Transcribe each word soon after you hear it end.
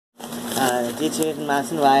It's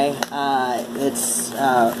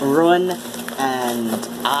Ruadhán, and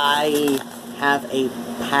I have a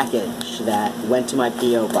package that went to my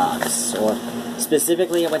P.O. box, or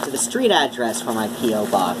specifically it went to the street address for my P.O.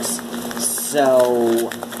 box. So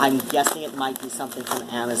I'm guessing it might be something from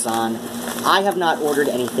Amazon. I have not ordered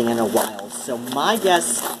anything in a while, so my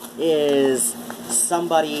guess is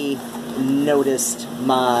somebody noticed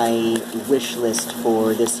my wish list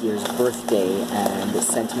for this year's birthday and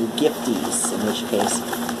sent me gifties, in which case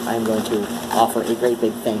I'm going to offer a great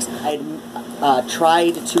big thanks. I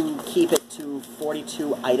tried to keep it to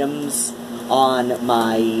 42 items on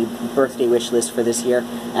my birthday wish list for this year,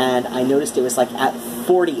 and I noticed it was like at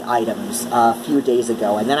 40 items a few days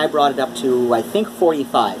ago, and then I brought it up to, I think,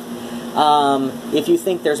 45. If you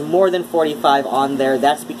think there's more than 45 on there,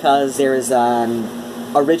 that's because there's an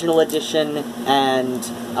original edition and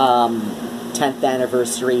 10th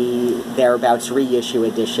anniversary, thereabouts, reissue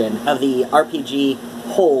edition of the RPG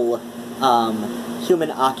Whole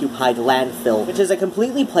Human-Occupied Landfill, which is a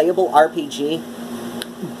completely playable RPG,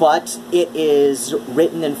 but it is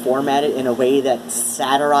written and formatted in a way that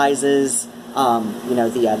satirizes, you know,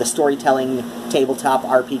 the storytelling tabletop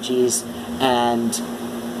RPGs and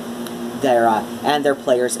their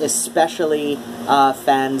players, especially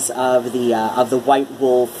fans of the White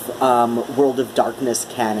Wolf World of Darkness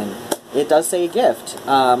canon. It does say a gift.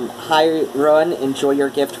 Hi, Ruadhán, enjoy your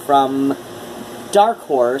gift from Dark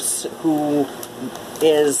Horse, who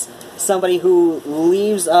is somebody who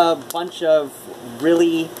leaves a bunch of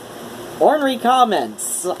really ornery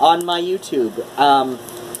comments on my YouTube.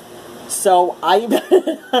 So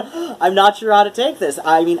I'm not sure how to take this.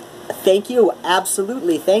 I mean, thank you,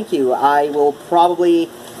 absolutely, thank you. I will probably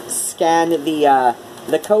scan the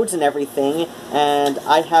codes and everything, and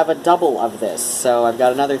I have a double of this. So I've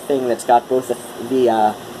got another thing that's got both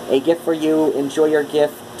a gift for you. Enjoy your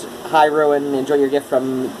gift. Hi, Ruadhán. Enjoy your gift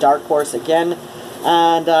from Dark Horse again.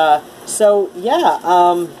 And so yeah.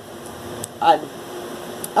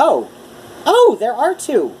 Oh, there are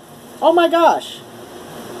two. Oh my gosh.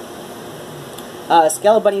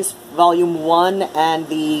 Skelebunny's Volume 1 and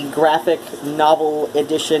the graphic novel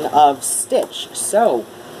edition of Stitch. So,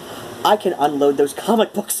 I can unload those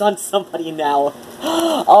comic books on somebody now.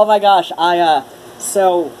 Oh my gosh,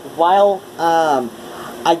 so, while,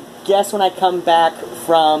 I guess when I come back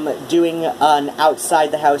from doing an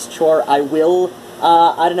outside-the-house chore, I will,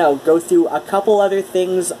 I don't know, go through a couple other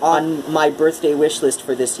things on my birthday wish list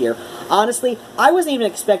for this year. Honestly, I wasn't even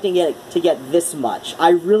expecting it to get this much. I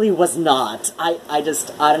really was not. I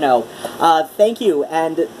don't know. Thank you,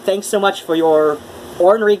 and thanks so much for your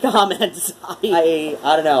ornery comments. I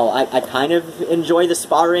don't know. I kind of enjoy the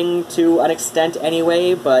sparring to an extent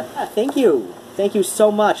anyway, but thank you. Thank you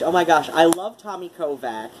so much. Oh my gosh, I love Tommy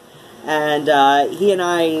Kovac. And he and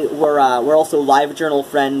I were also LiveJournal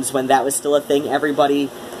friends when that was still a thing. Everybody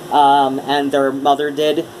and their mother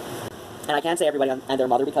did. And I can't say everybody and their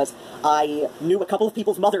mother because I knew a couple of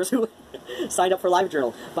people's mothers who signed up for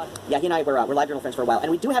LiveJournal. But yeah, he and I were LiveJournal friends for a while.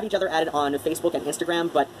 And we do have each other added on Facebook and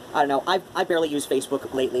Instagram, but I don't know, I barely use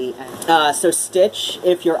Facebook lately. So Stitch,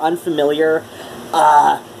 if you're unfamiliar,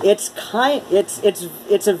 it's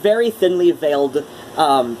a very thinly veiled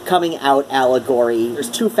coming out allegory. There's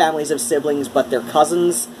two families of siblings, but they're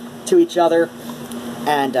cousins to each other,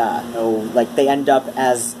 and like they end up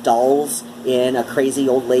as dolls in a crazy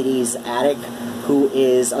old lady's attic, who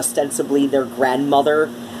is ostensibly their grandmother,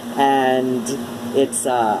 and it's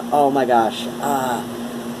oh my gosh,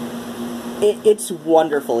 it's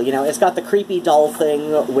wonderful. You know, it's got the creepy doll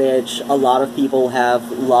thing, which a lot of people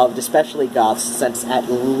have loved, especially goths, since at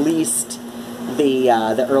least the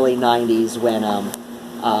early '90s when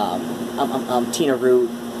Tina Root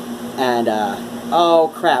and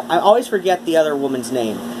oh crap, I always forget the other woman's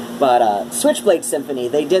name, but Switchblade Symphony,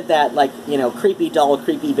 they did that, like, you know, creepy doll,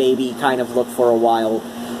 creepy baby kind of look for a while.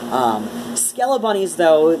 Skelebunnies,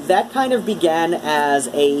 though, that kind of began as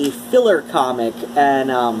a filler comic, and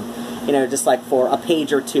you know, just like for a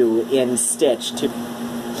page or two in Stitch to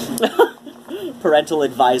parental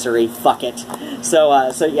advisory, fuck it.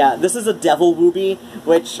 So yeah, this is a Devil Wooby,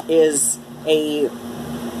 which is a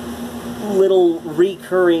little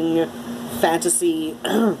recurring fantasy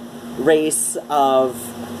race of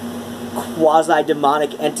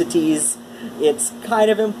quasi-demonic entities. It's kind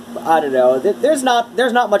of, I don't know, there's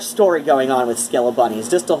not much story going on with Skelebunnies,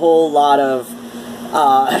 just a whole lot of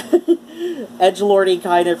edgelordy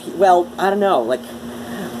kind of, well, I don't know, like,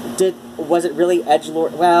 was it really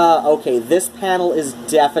edgelord? Well, okay, this panel is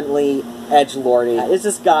definitely edgelordy. It's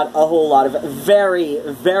just got a whole lot of very,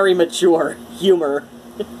 very mature humor,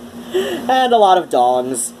 and a lot of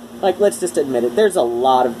dongs. like, let's just admit it, there's a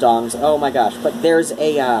lot of dongs, oh my gosh, but there's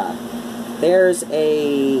a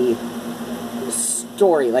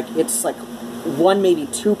story, like, it's like 1, maybe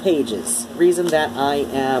 2 pages. Reason that I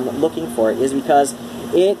am looking for it is because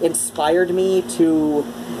it inspired me to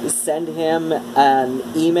send him an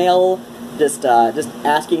email, just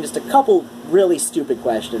asking just a couple really stupid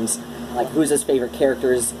questions, like who's his favorite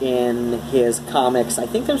characters in his comics. I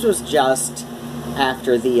think this was just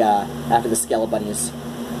after the Skelebunny's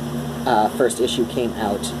first issue came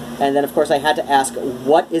out. And then, of course, I had to ask,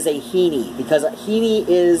 what is a Heaney? Because a Heaney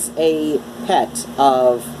is a pet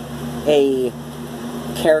of a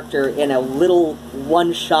character in a little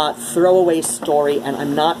one-shot throwaway story, and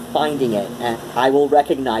I'm not finding it. And I will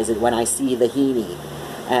recognize it when I see the Heaney.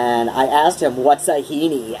 And I asked him, what's a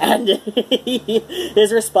Heaney? And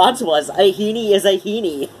his response was, a Heaney is a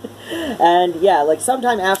Heaney. And yeah, like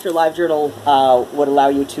sometime after LiveJournal would allow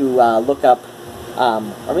you to look up,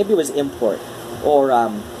 or maybe it was import,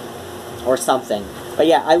 or something. But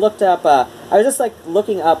yeah, I looked up, I was just like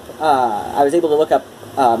looking up, I was able to look up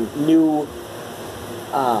new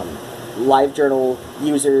LiveJournal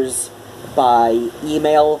users by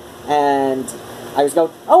email, and I was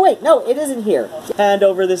going, oh wait, no, it isn't here. Hand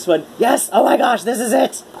over this one. Yes, oh my gosh, this is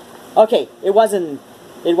it! Okay, it wasn't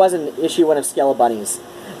issue 1 of Skelebunny's.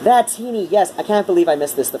 That's Heaney, yes, I can't believe I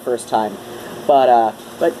missed this the first time. But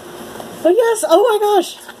yes, oh my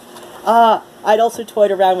gosh! I'd also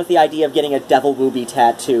toyed around with the idea of getting a Devil Wooby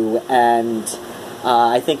tattoo, and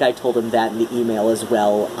I think I told him that in the email as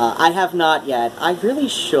well. I have not yet. I really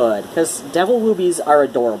should, because Devil Woobies are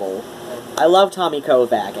adorable. I love Tommy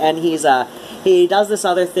Kovac, and he does this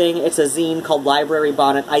other thing. It's a zine called Library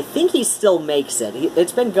Bonnet. I think he still makes it.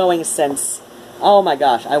 It's been going since, oh my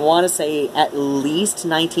gosh, I want to say at least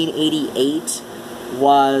 1988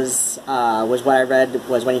 was what I read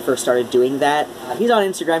was when he first started doing that. He's on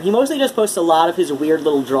Instagram. He mostly just posts a lot of his weird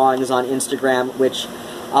little drawings on Instagram, which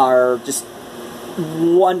are just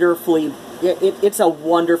wonderfully... It's a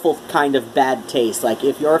wonderful kind of bad taste. Like,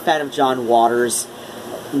 if you're a fan of John Waters,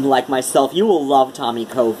 like myself, you will love Tommy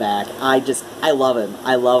Kovac. I love him.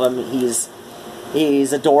 I love him.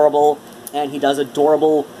 He's adorable, and he does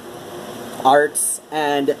adorable arts,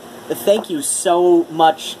 and thank you so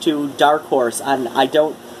much to Dark Horse. And I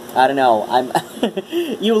don't know,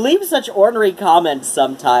 you leave such ornery comments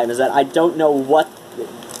sometimes that I don't know what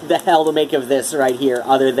the hell to make of this right here,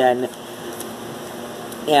 other than,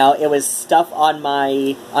 you know, it was stuff on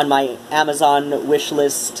my Amazon wish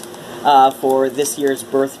list for this year's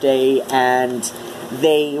birthday, and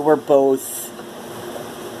they were both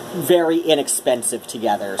very inexpensive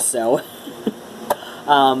together, so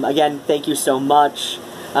again, thank you so much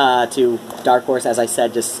to Dark Horse, as I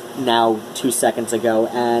said just now 2 seconds ago,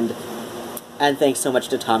 and thanks so much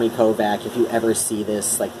to Tommy Kovac. If you ever see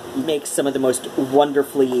this, like, he makes some of the most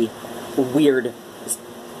wonderfully weird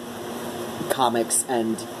comics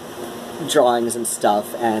and drawings and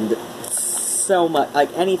stuff, and so much,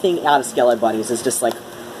 like, anything out of Skelebunny's is just, like,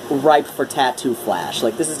 ripe for tattoo flash.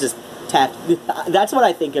 Like, this is just that's what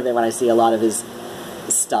I think of it when I see a lot of his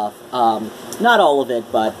stuff. Not all of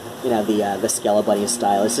it, but, you know, the Skelebunny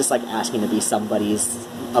style. It's just like asking to be somebody's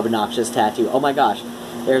obnoxious tattoo. Oh my gosh.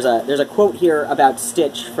 There's a quote here about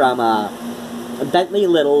Stitch from Bentley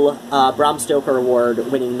Little, Bram Stoker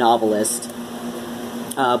Award-winning novelist.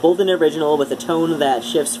 Bold and original, with a tone that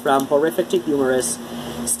shifts from horrific to humorous,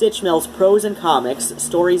 Stitch melds prose and comics,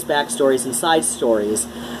 stories, backstories, and side stories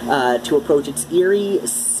to approach its eerie,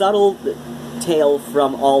 subtle tale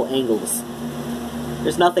from all angles.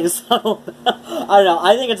 There's nothing subtle. I don't know,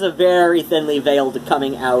 I think it's a very thinly veiled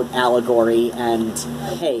coming-out allegory, and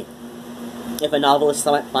hey, if a novelist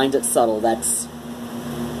finds it subtle, that's...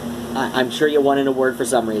 I'm sure you won an award for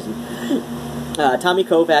some reason. Tommy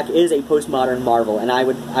Kovac is a postmodern marvel, and I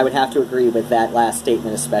would have to agree with that last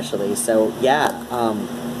statement especially. So yeah,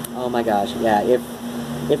 oh my gosh, yeah.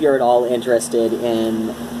 If you're at all interested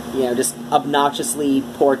in, you know, just obnoxiously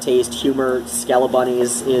poor taste humor,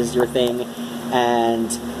 Skelebunny's is your thing,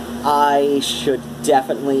 and I should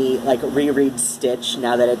definitely like reread Stitch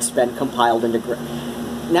now that it's been compiled into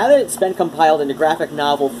graphic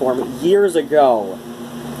novel form years ago.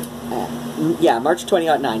 Yeah, March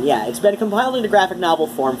 2009, yeah. It's been compiled into graphic novel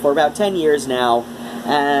form for about 10 years now,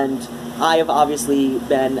 and I have obviously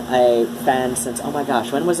been a fan since, oh my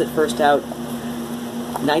gosh, when was it first out?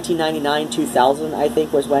 1999, 2000, I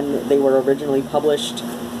think, was when they were originally published.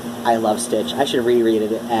 I love Stitch. I should reread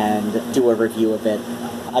it and do a review of it.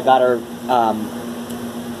 I gotta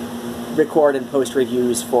record and post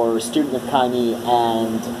reviews for Student of Kaimi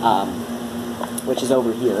and, which is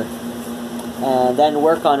over here. And then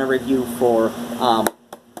work on a review for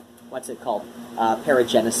what's it called?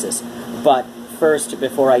 Paragenesis. But first,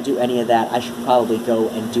 before I do any of that, I should probably go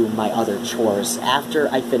and do my other chores after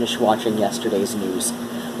I finish watching yesterday's news.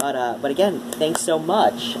 But again, thanks so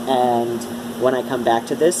much, and when I come back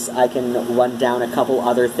to this, I can run down a couple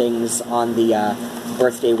other things on the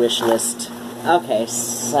birthday wish list. Okay,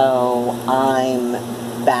 so I'm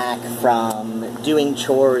back from doing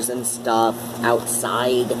chores and stuff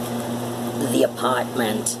outside the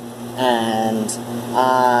apartment, and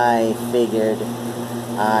I figured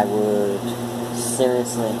I would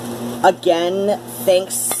seriously... Again,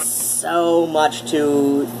 thanks so much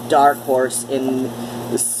to Dark Horse in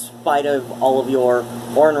spite of all of your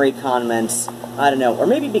ornery comments. I don't know, or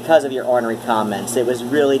maybe because of your ornery comments, it was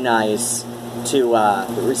really nice to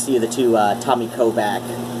receive the two Tommy Kovac.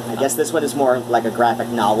 I guess this one is more like a graphic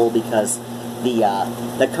novel because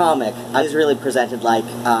the comic is really presented like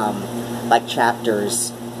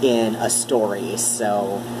chapters in a story.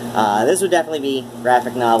 So this would definitely be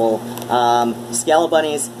graphic novel.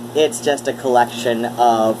 Scalabunnies, it's just a collection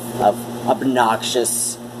of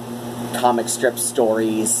obnoxious comic strip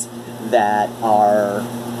stories that are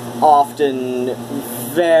often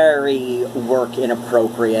very work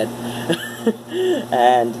inappropriate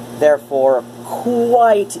and therefore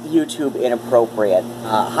quite YouTube inappropriate.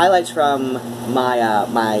 Highlights from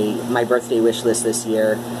my birthday wish list this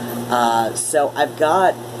year. So I've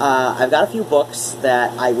got a few books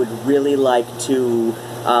that I would really like to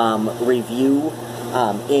review.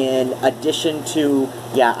 In addition to,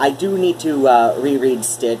 yeah, I do need to reread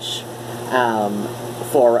Stitch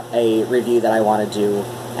for a review that I want to do,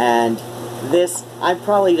 and this, I'm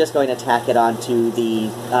probably just going to tack it onto the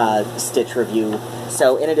Stitch review.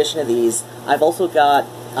 So in addition to these, I've also got,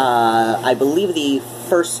 I believe the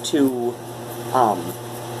first two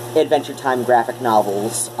Adventure Time graphic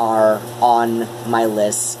novels are on my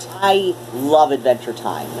list. I love Adventure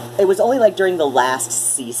Time. It was only like during the last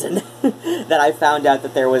season that I found out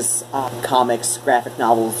that there was comics, graphic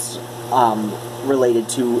novels related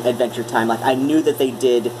to Adventure Time. Like, I knew that they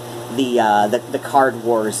did the Card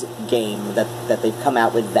Wars game, that they've come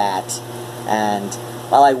out with that, and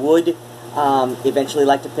while I would eventually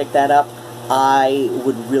like to pick that up, I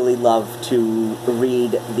would really love to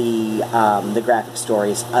read the graphic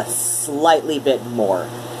stories a slightly bit more.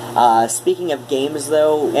 Speaking of games,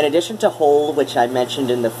 though, in addition to Hole, which I mentioned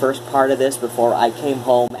in the first part of this before I came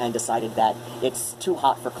home and decided that it's too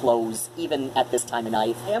hot for clothes, even at this time of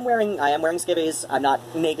night, I am wearing skivvies. I'm not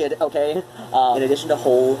naked, okay? In addition to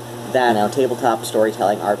Hole, that tabletop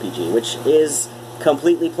storytelling RPG, which is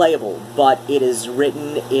completely playable, but it is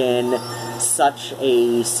written in such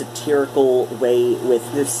a satirical way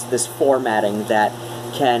with this formatting that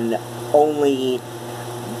can only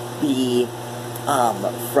be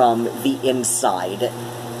from the inside.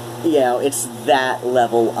 You know, it's that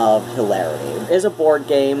level of hilarity. It is a board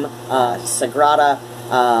game, Sagrada.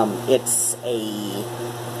 It's a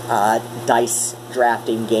dice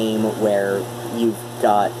drafting game where you've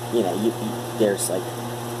got, there's like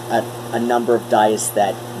a number of dice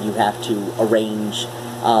that you have to arrange,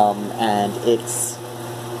 and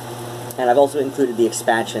I've also included the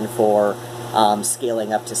expansion for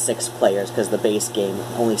scaling up to 6 players, because the base game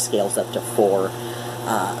only scales up to 4.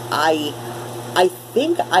 I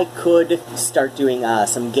think I could start doing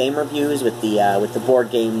some game reviews with the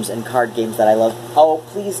board games and card games that I love. Oh,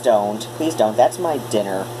 please don't. Please don't. That's my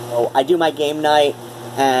dinner. Oh, I do my game night,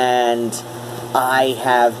 and I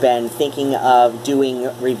have been thinking of doing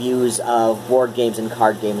reviews of board games and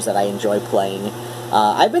card games that I enjoy playing.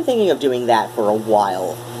 I've been thinking of doing that for a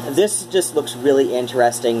while. This just looks really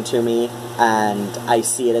interesting to me, and I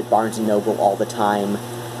see it at Barnes & Noble all the time.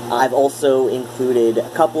 I've also included a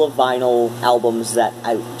couple of vinyl albums that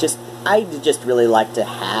I'd just really like to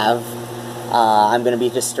have. I'm going to be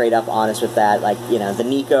just straight up honest with that, like, the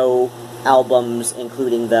Nico albums,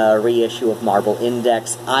 including the reissue of Marble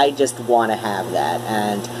Index. I just want to have that,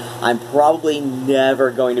 and I'm probably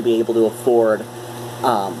never going to be able to afford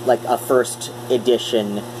like a first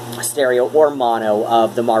edition stereo or mono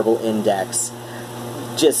of the Marble Index.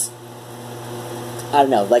 Just, I don't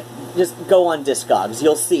know, like, just go on Discogs.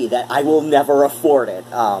 You'll see that I will never afford it.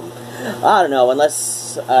 I don't know,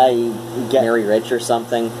 unless I get very rich or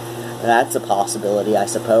something. That's a possibility, I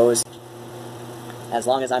suppose. As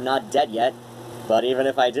long as I'm not dead yet. But even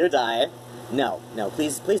if I do die, no,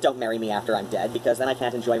 please don't marry me after I'm dead, because then I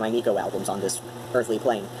can't enjoy my Nico albums on this earthly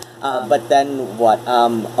plane. But then what?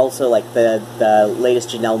 Also, like, the latest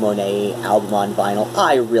Janelle Monáe album on vinyl,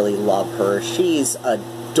 I really love her. She's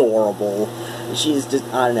adorable. She's just,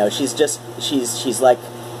 I don't know, she's like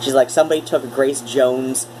somebody took Grace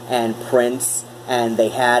Jones and Prince and they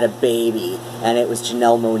had a baby, and it was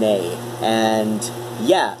Janelle Monáe. And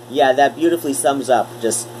yeah, that beautifully sums up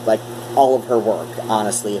just, like, all of her work,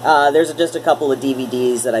 honestly. There's just a couple of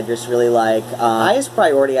DVDs that I just really like. Highest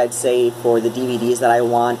priority, I'd say, for the DVDs that I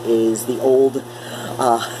want is the old,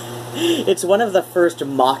 it's one of the first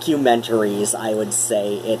mockumentaries, I would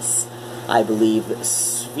say. It's, I believe,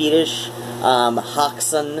 Swedish,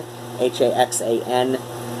 Haxan, H-A-X-A-N.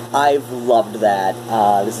 I've loved that.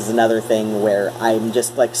 This is another thing where I'm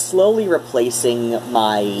just, like, slowly replacing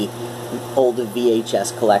my old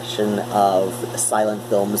VHS collection of silent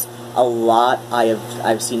films. A lot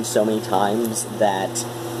I've seen so many times that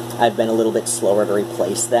I've been a little bit slower to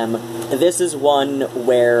replace them. This is one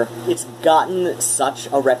where it's gotten such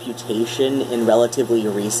a reputation in relatively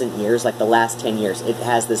recent years, like the last 10 years. It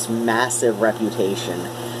has this massive reputation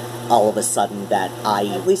all of a sudden that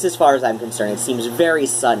at least as far as I'm concerned, it seems very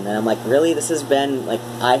sudden, and I'm like, really? This has been, like,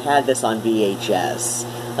 I had this on VHS.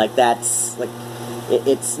 Like, that's, like,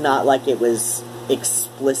 it's not like it was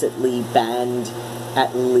explicitly banned,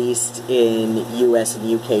 at least in US and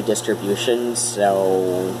UK distribution,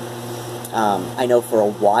 so I know for a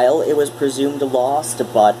while it was presumed lost,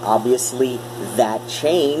 but obviously that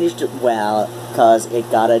changed, well, because it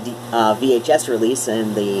got a VHS release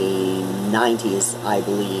in the 90s, I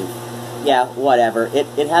believe. Yeah, whatever.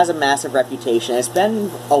 It has a massive reputation. It's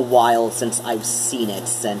been a while since I've seen it,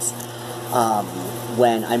 since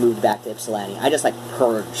when I moved back to Ypsilanti. I just, like,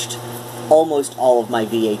 purged almost all of my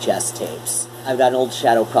VHS tapes. I've got an old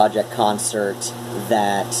Shadow Project concert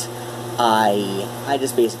that I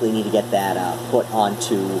just basically need to get that put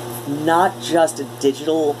onto not just a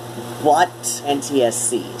digital, but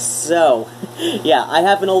NTSC. So, yeah, I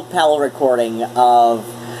have an old PAL recording of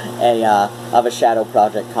a Shadow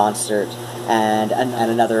Project concert and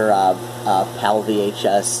another PAL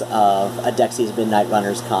VHS of a Dexy's Midnight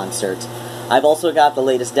Runners concert. I've also got the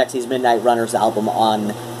latest Dexy's Midnight Runners album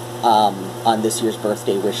on this year's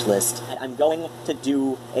birthday wish list. I'm going to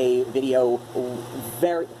do a video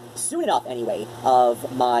very soon enough, anyway,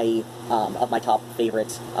 of my top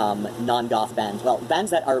favorite non-goth bands. Well,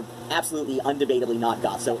 bands that are absolutely, undebatably not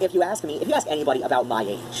goth. So if you ask anybody about my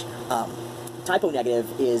age, Typo Negative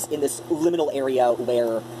is in this liminal area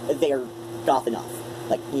where they're goth enough.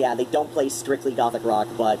 Like, yeah, they don't play strictly gothic rock,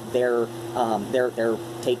 but their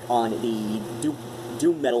take on the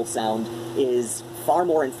doom metal sound is far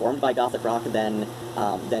more informed by gothic rock than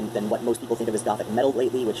what most people think of as gothic metal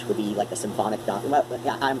lately, which would be like a symphonic gothic. Well,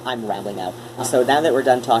 yeah, I'm rambling now. So now that we're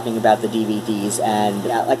done talking about the DVDs, and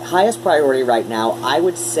yeah, like, highest priority right now, I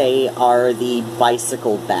would say are the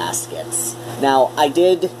bicycle baskets. Now, I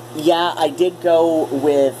did go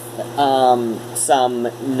with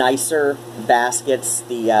some nicer baskets,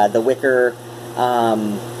 the Wicker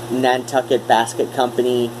Nantucket Basket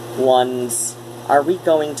Company ones. Are we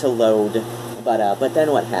going to load? But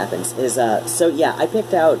then what happens is, so yeah, I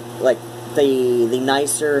picked out, like, the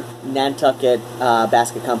nicer Nantucket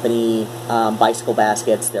Basket Company bicycle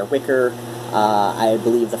baskets. They're wicker. I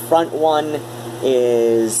believe the front one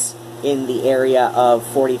is in the area of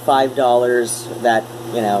 $45 that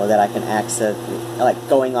I can access, like,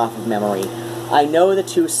 going off of memory. I know the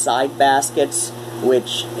two side baskets,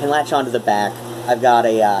 which can latch onto the back. I've got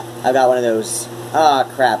one of those.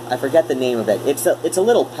 Crap, I forget the name of it. It's a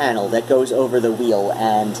little panel that goes over the wheel,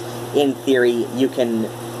 and in theory, you can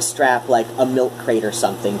strap, like, a milk crate or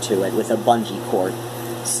something to it with a bungee cord.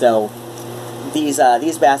 So, these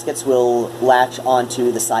baskets will latch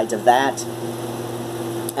onto the sides of that,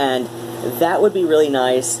 and that would be really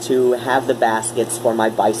nice to have the baskets for my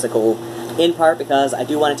bicycle, in part because I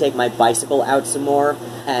do want to take my bicycle out some more,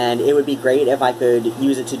 and it would be great if I could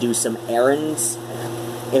use it to do some errands,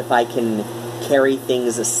 if I can carry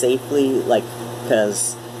things safely, like,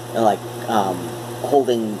 because, like,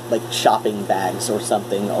 holding, like, shopping bags or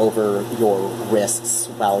something over your wrists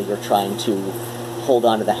while you're trying to hold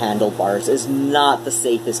onto the handlebars is not the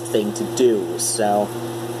safest thing to do. So,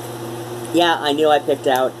 yeah, I knew I picked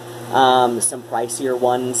out some pricier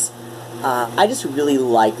ones. I just really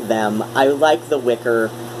like them. I like the wicker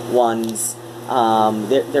ones.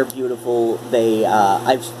 They're beautiful.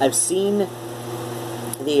 I've seen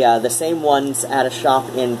the same ones at a shop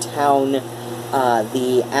in town.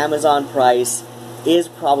 The Amazon price is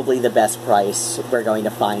probably the best price we're going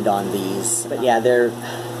to find on these. But yeah,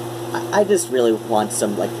 I just really want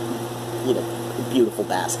some, like, beautiful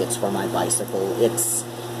baskets for my bicycle. It's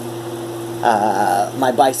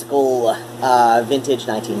my bicycle, vintage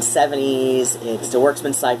 1970s. It's a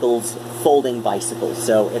Worksman Cycles folding bicycle,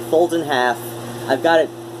 so it folds in half. I've got it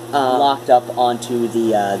locked up onto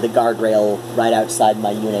the guardrail right outside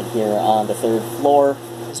my unit here on the 3rd floor.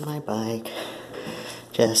 Here's my bike.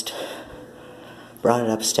 Just brought it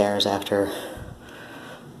upstairs after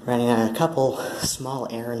running a couple small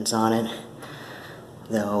errands on it,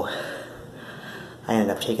 though I ended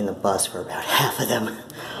up taking the bus for about half of them.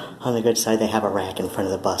 On the good side, they have a rack in front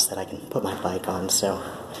of the bus that I can put my bike on, so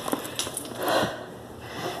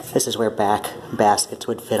this is where back baskets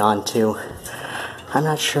would fit onto. I'm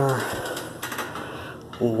not sure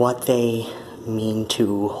what they mean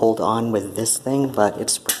to hold on with this thing, but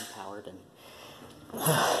it's spring-powered, and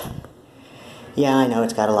yeah, I know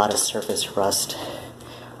it's got a lot of surface rust,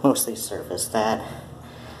 mostly surface. That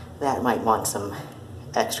might want some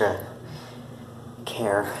extra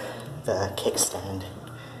care. The kickstand,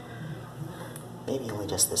 maybe only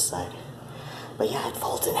just this side, but yeah, it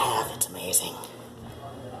folds in half. It's amazing.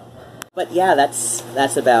 But yeah,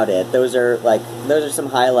 that's about it. Those are some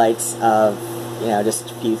highlights of, you know,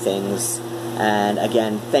 just a few things. And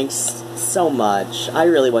again, thanks so much. I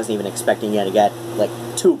really wasn't even expecting you to get like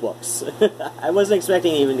 2 books. I wasn't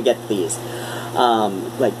expecting even to get these.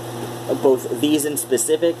 Like both these in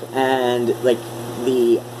specific and like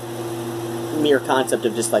the mere concept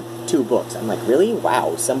of just like 2 books. I'm like, really?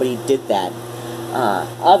 Wow, somebody did that.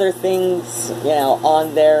 Other things, you know,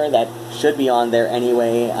 on there that should be on there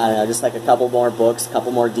anyway. I don't know, just like a couple more books, a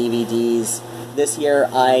couple more DVDs. This year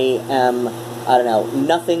I am, I don't know,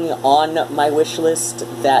 nothing on my wish list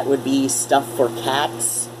that would be stuff for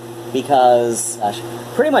cats, because gosh,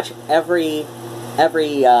 pretty much every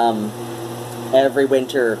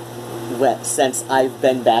winter since I've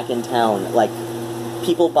been back in town, like,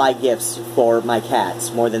 people buy gifts for my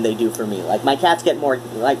cats more than they do for me. Like, my cats get more,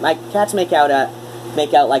 like, my cats make out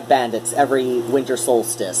like bandits every winter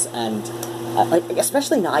solstice, and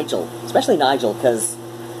especially Nigel, because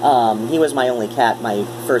he was my only cat my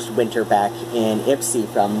first winter back in Ipsy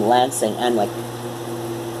from Lansing, and like,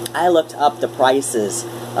 I looked up the prices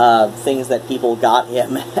of things that people got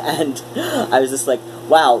him, and I was just like,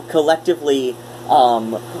 wow, collectively,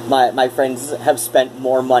 my friends have spent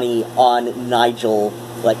more money on Nigel,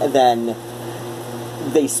 like, than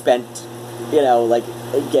they spent, you know, like,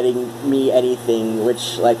 getting me anything,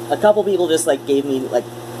 which, like, a couple people just, like, gave me, like,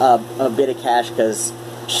 a bit of cash, because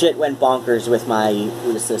shit went bonkers with my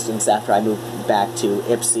food assistance after I moved back to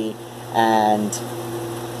Ipsy, and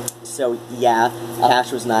so, yeah,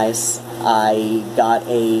 cash was nice. I got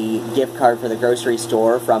a gift card for the grocery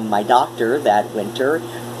store from my doctor that winter.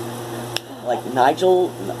 Like,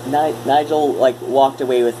 Nigel, like, walked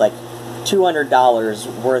away with, like, $200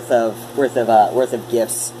 worth of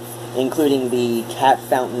gifts, including the cat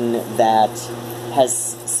fountain that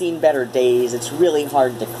has seen better days. It's really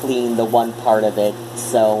hard to clean the one part of it,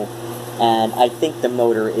 so, and I think the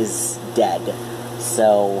motor is dead.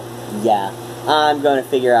 So, yeah, I'm going to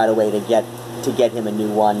figure out a way to get him a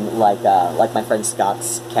new one, like my friend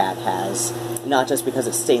Scott's cat has. Not just because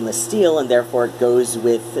it's stainless steel, and therefore it goes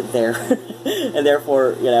with their, and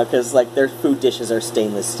therefore, you know, because, like, their food dishes are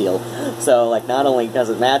stainless steel. So, like, not only because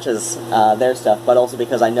it matches their stuff, but also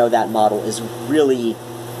because I know that model is really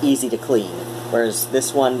easy to clean. Whereas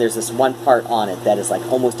this one, there's this one part on it that is, like,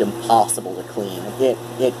 almost impossible to clean.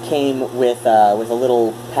 It came with a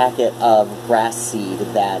little packet of grass seed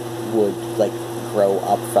that would, like, grow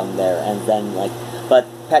up from there, and then, like, but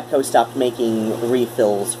Petco stopped making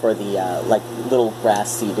refills for the, like, little grass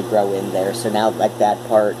seed to grow in there, so now, like, that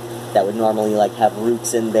part that would normally, like, have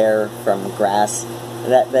roots in there from grass,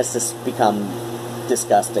 that's just become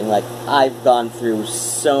disgusting. Like, I've gone through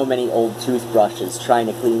so many old toothbrushes trying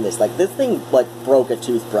to clean this. Like, this thing, like, broke a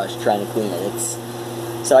toothbrush trying to clean it.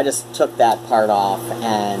 So I just took that part off,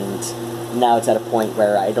 and now it's at a point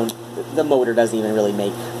where the motor doesn't even really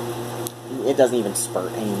make, it doesn't even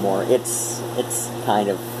spurt anymore. It's kind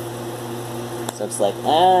of, so it's like,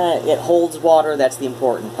 it holds water, that's the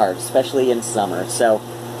important part, especially in summer. So,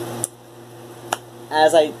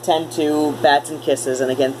 as I tend to, bats and kisses, and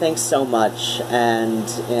again, thanks so much, and,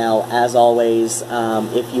 you know, as always,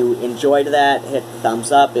 if you enjoyed that, hit the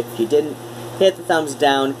thumbs up. If you didn't, hit the thumbs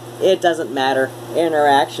down. It doesn't matter.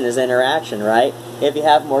 Interaction is interaction, right? If you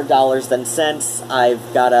have more dollars than cents,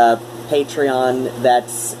 I've got a Patreon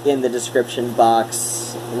that's in the description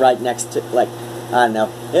box right next to, like, I don't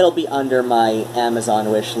know, it'll be under my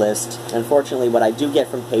Amazon wish list. Unfortunately, what I do get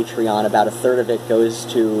from Patreon, about a third of it goes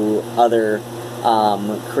to other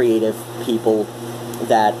creative people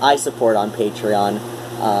that I support on Patreon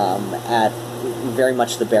at very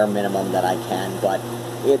much the bare minimum that I can, but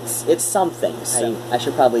it's something. So I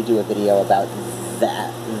should probably do a video about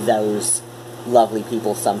those lovely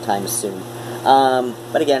people sometime soon.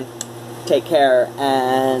 But again, take care,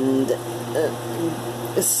 and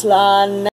Slan.